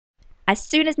As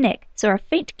soon as Nick saw a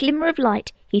faint glimmer of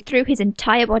light, he threw his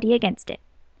entire body against it.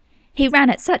 He ran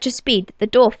at such a speed that the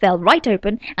door fell right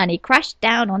open and he crashed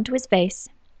down onto his face.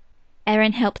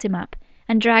 Erin helped him up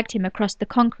and dragged him across the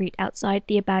concrete outside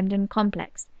the abandoned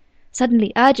complex,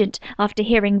 suddenly urgent after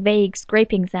hearing vague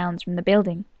scraping sounds from the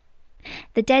building.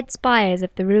 The dead spires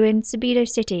of the ruined Subido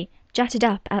city jutted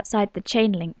up outside the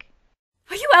chain link.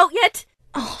 Are you out yet?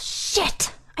 Oh,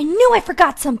 shit! I knew I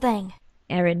forgot something!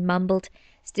 Erin mumbled,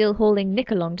 still hauling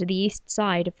Nick along to the east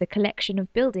side of the collection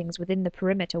of buildings within the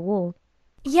perimeter wall.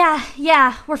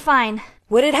 Yeah, we're fine.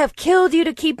 Would it have killed you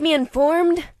to keep me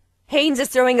informed? Haynes is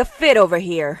throwing a fit over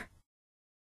here.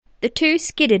 The two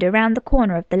skidded around the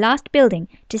corner of the last building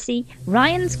to see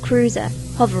Ryan's cruiser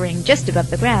hovering just above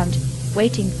the ground,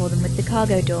 waiting for them with the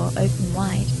cargo door open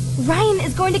wide. Ryan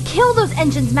is going to kill those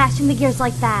engines mashing the gears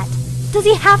like that. Does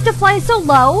he have to fly so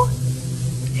low?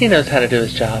 He knows how to do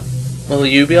his job. Will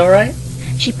you be alright?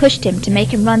 She pushed him to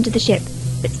make him run to the ship,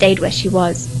 but stayed where she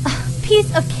was.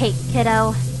 Piece of cake,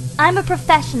 kiddo. I'm a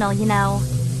professional, you know.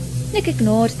 Nick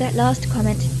ignored that last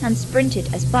comment and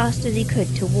sprinted as fast as he could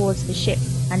towards the ship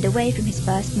and away from his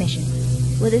first mission,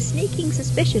 with a sneaking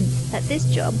suspicion that this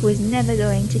job was never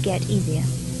going to get easier.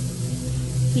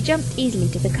 He jumped easily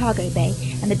to the cargo bay,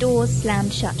 and the doors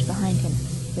slammed shut behind him,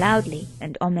 loudly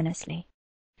and ominously.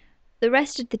 The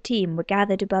rest of the team were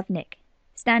gathered above Nick,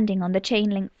 standing on the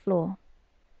chain-link floor.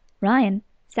 Ryan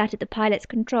sat at the pilot's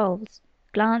controls,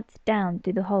 glanced down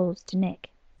through the holes to Nick.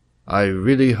 I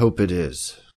really hope it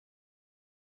is.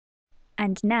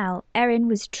 And now Erin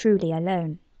was truly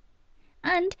alone.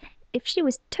 And, if she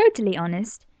was totally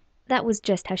honest, that was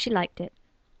just how she liked it.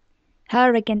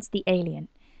 Her against the alien,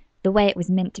 the way it was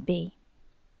meant to be.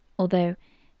 Although,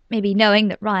 maybe knowing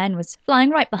that Ryan was flying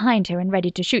right behind her and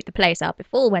ready to shoot the place up if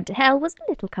all went to hell was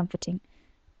a little comforting.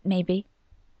 Maybe.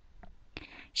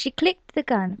 She clicked the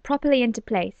gun properly into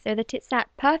place so that it sat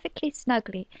perfectly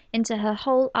snugly into her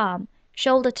whole arm,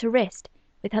 shoulder to wrist,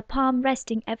 with her palm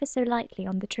resting ever so lightly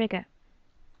on the trigger.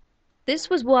 This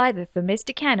was why the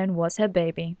thermistor cannon was her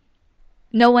baby.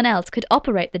 No one else could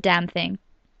operate the damn thing.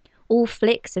 All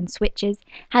flicks and switches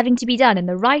having to be done in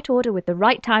the right order with the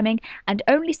right timing, and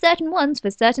only certain ones for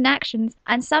certain actions,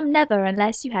 and some never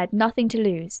unless you had nothing to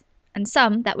lose, and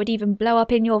some that would even blow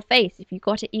up in your face if you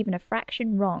got it even a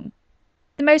fraction wrong.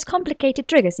 The most complicated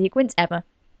trigger sequence ever.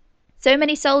 So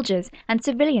many soldiers and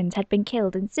civilians had been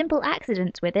killed in simple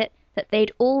accidents with it that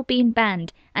they'd all been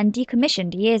banned and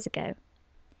decommissioned years ago.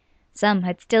 Some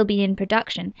had still been in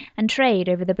production and trade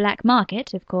over the black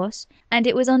market, of course, and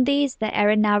it was on these that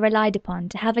Erin now relied upon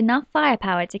to have enough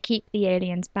firepower to keep the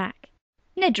aliens back.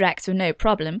 Nidrax were no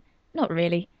problem, not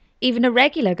really. Even a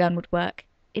regular gun would work.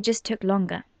 It just took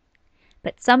longer.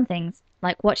 But some things,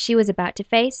 like what she was about to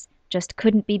face, just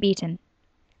couldn't be beaten.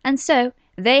 And so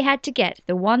they had to get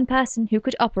the one person who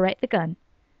could operate the gun,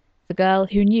 the girl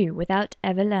who knew without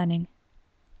ever learning.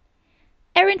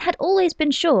 Erin had always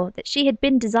been sure that she had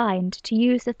been designed to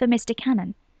use the thermistor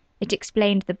cannon. It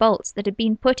explained the bolts that had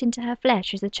been put into her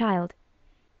flesh as a child.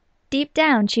 Deep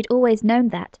down she'd always known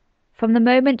that, from the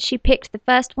moment she picked the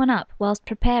first one up whilst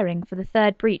preparing for the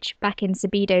third breach back in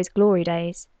Subido's glory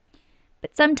days.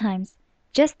 But sometimes,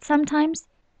 just sometimes,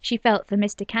 she felt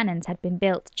thermistor cannons had been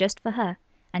built just for her,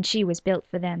 and she was built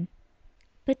for them.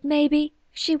 But maybe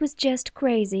she was just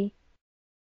crazy.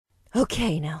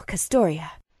 Okay now,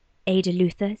 Castoria. Ada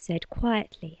Luther said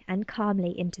quietly and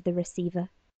calmly into the receiver.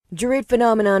 Druid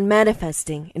phenomenon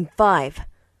manifesting in 5,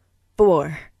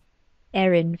 4.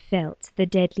 Erin felt the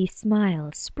deadly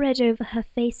smile spread over her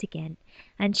face again,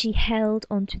 and she held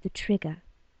onto the trigger.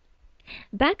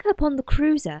 Back up on the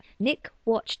cruiser, Nick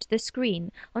watched the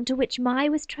screen onto which Mai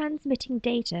was transmitting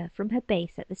data from her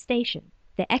base at the station.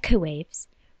 The echo waves,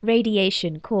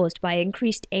 radiation caused by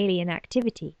increased alien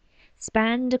activity,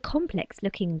 spanned a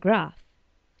complex-looking graph.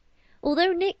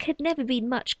 Although Nick had never been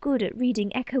much good at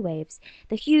reading echo waves,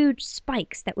 the huge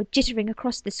spikes that were jittering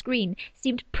across the screen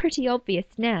seemed pretty obvious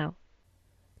now.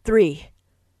 3,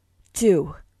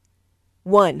 2,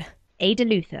 1. Ada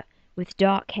Luther, with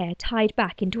dark hair tied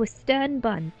back into a stern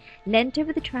bun, leant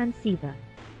over the transceiver.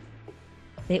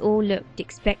 They all looked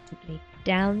expectantly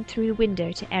down through the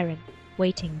window to Erin,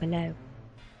 waiting below.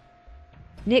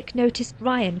 Nick noticed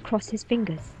Ryan cross his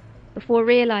fingers, before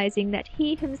realizing that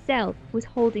he himself was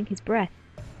holding his breath.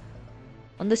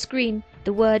 On the screen,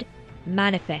 the word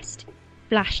 "manifest"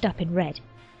 flashed up in red.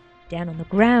 Down on the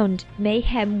ground,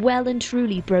 mayhem well and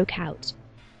truly broke out.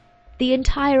 The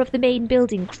entire of the main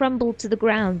building crumbled to the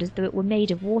ground as though it were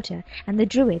made of water, and the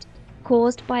Druid,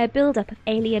 caused by a build-up of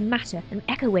alien matter and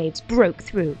echo waves, broke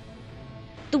through.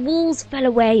 The walls fell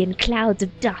away in clouds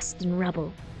of dust and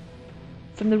rubble.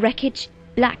 From the wreckage,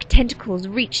 black tentacles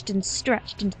reached and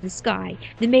stretched into the sky,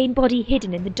 the main body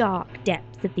hidden in the dark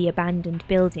depths of the abandoned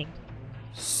building.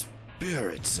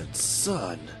 Spirits and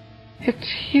sun. It's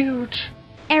huge.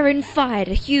 Erin fired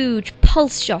a huge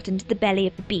pulse shot into the belly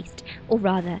of the beast, or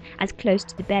rather, as close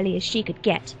to the belly as she could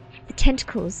get. The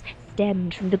tentacles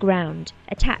stemmed from the ground,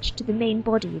 attached to the main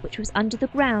body, which was under the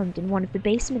ground in one of the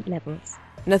basement levels.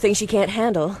 Nothing she can't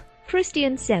handle.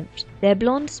 Christian Sempt, their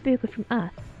blonde spooker from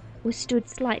Earth, was stood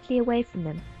slightly away from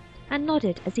them, and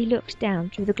nodded as he looked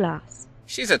down through the glass.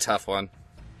 She's a tough one,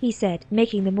 he said,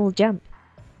 making them all jump.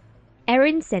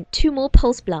 Erin sent 2 more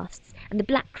pulse blasts, and the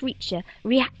black creature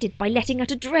reacted by letting out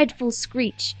a dreadful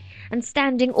screech, and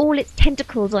standing all its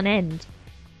tentacles on end.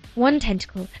 One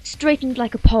tentacle straightened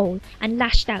like a pole and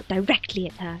lashed out directly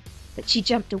at her, but she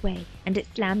jumped away, and it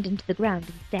slammed into the ground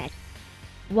instead.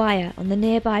 Wire on the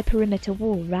nearby perimeter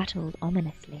wall rattled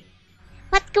ominously.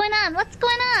 What's going on? What's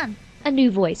going on? A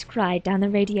new voice cried down the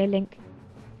radio link.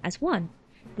 As one,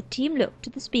 the team looked to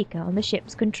the speaker on the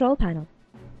ship's control panel.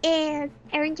 Is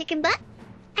Erin chicken butt?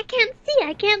 I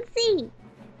can't see.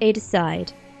 Ada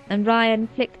sighed, and Ryan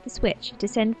flicked the switch to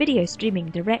send video streaming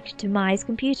direct to Mai's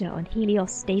computer on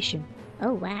Helios Station.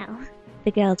 Oh, wow.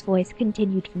 The girl's voice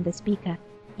continued from the speaker.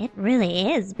 It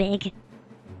really is big.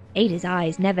 Ada's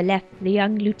eyes never left the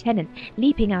young lieutenant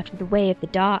leaping out of the way of the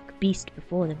dark beast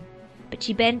before them, but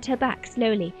she bent her back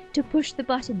slowly to push the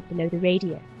button below the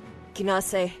radio.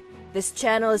 Kinase, this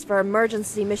channel is for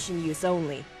emergency mission use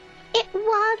only. It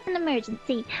was an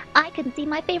emergency. I couldn't see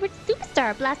my favorite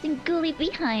superstar blasting ghouly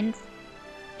behinds.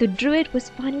 The druid was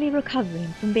finally recovering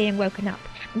from being woken up,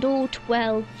 and all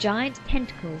 12 giant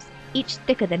tentacles, each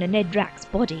thicker than a Ned Drax's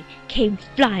body, came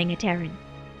flying at Erin.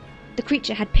 The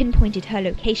creature had pinpointed her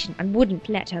location and wouldn't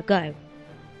let her go.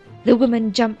 The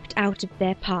woman jumped out of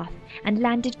their path and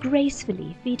landed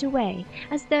gracefully feet away,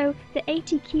 as though the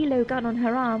 80-kilo gun on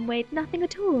her arm weighed nothing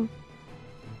at all.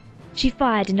 She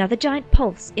fired another giant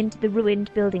pulse into the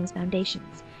ruined building's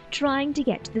foundations, trying to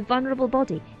get to the vulnerable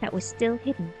body that was still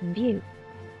hidden from view.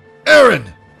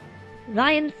 Erin!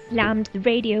 Ryan slammed the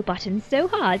radio button so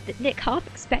hard that Nick half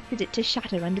expected it to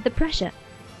shatter under the pressure.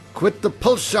 Quit the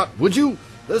pulse shot, would you?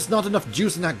 There's not enough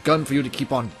juice in that gun for you to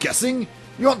keep on guessing.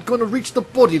 You aren't going to reach the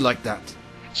body like that.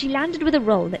 She landed with a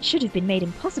roll that should have been made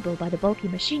impossible by the bulky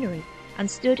machinery, and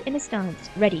stood in a stance,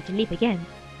 ready to leap again.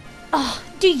 Oh,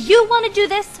 do you want to do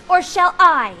this, or shall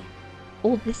I?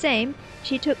 All the same,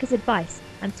 she took his advice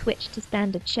and switched to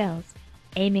standard shells,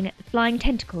 aiming at the flying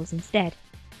tentacles instead.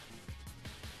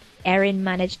 Erin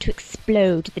managed to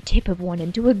explode the tip of one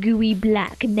into a gooey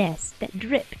black mess that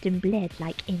dripped and bled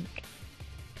like ink.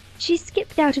 She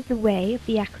skipped out of the way of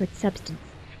the acrid substance,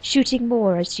 shooting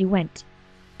more as she went,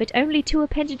 but only 2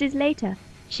 appendages later,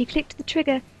 she clicked the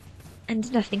trigger,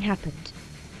 and nothing happened.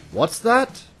 What's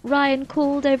that? Ryan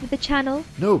called over the channel.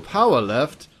 No power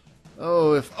left?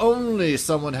 Oh, if only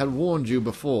someone had warned you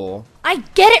before. I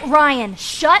get it, Ryan.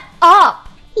 Shut up.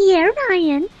 Yeah,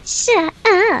 Ryan, shut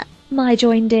up. Mai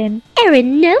joined in.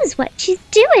 Erin knows what she's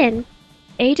doing.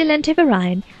 Ada leant over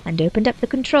Ryan and opened up the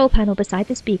control panel beside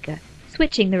the speaker,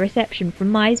 switching the reception from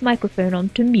Mai's microphone on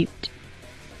to mute.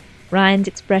 Ryan's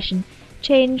expression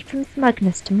changed from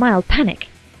smugness to mild panic.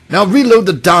 Now reload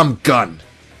the damn gun!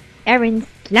 Erin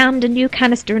slammed a new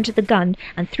canister into the gun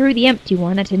and threw the empty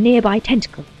one at a nearby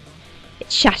tentacle.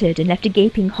 It shattered and left a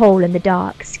gaping hole in the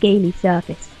dark, scaly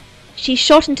surface. She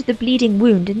shot into the bleeding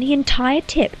wound, and the entire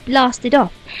tip blasted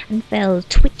off and fell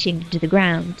twitching to the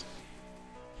ground.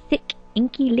 Thick,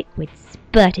 inky liquid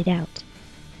spurted out.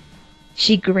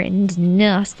 She grinned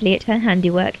nastily at her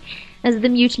handiwork as the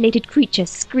mutilated creature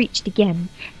screeched again,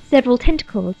 several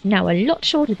tentacles now a lot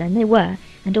shorter than they were,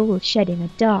 and all shedding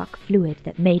a dark fluid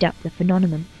that made up the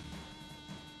phenomenon.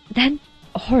 Then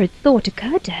a horrid thought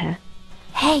occurred to her.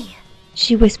 Hey,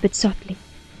 she whispered softly,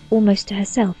 almost to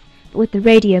herself, but with the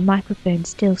radio microphone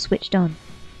still switched on.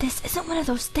 This isn't one of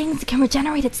those things that can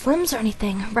regenerate its limbs or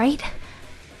anything, right?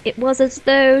 It was as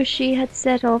though she had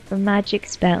set off a magic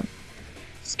spell.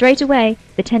 Straight away,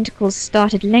 the tentacles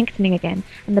started lengthening again,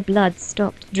 and the blood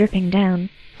stopped dripping down.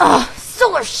 Ugh,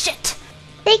 solar shit!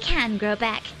 They can grow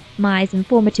back, Mai's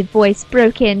informative voice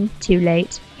broke in too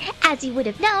late. as you would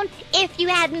have known if you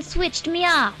hadn't switched me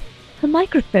off. Her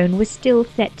microphone was still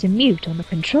set to mute on the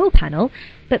control panel,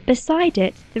 but beside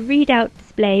it, the readout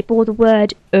display bore the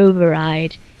word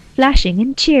override, flashing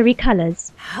in cheery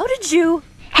colours. How did you...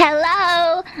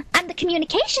 Hello, I'm the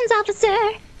communications officer.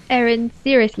 Erin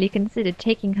seriously considered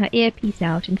taking her earpiece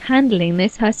out and handling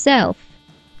this herself.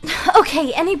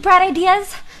 Okay, any bright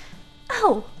ideas?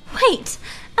 Oh, wait,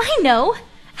 I know.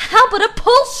 How about a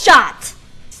pulse shot?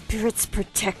 Spirits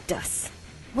protect us.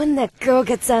 When that girl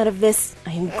gets out of this,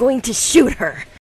 I am going to shoot her.